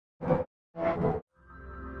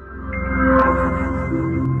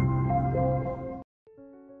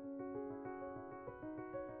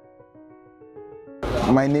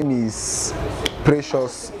My name is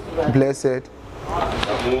Precious Blessed.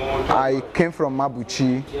 I came from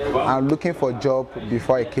Mabuchi. I'm looking for a job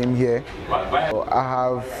before I came here. I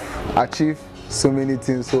have achieved so many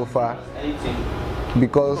things so far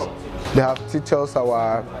because they have taught us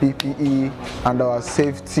our PPE and our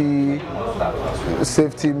safety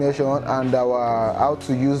measure and our how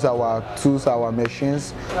to use our tools, our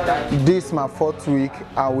machines. This is my 4th week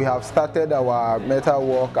and we have started our metal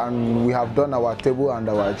work and we have done our table and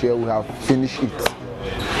our chair. We have finished it.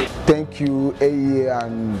 Thank you AEA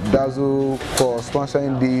and Dazo for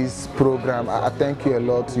sponsoring this program. I thank you a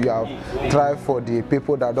lot. You have tried for the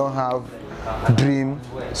people that don't have dream,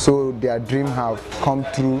 so their dream have come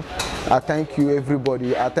true. I thank you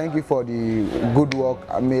everybody. I thank you for the good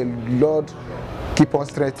work. May Lord keep on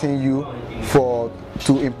strengthening you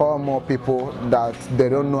to empower more people that they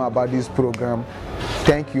don't know about this program.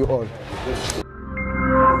 Thank you all.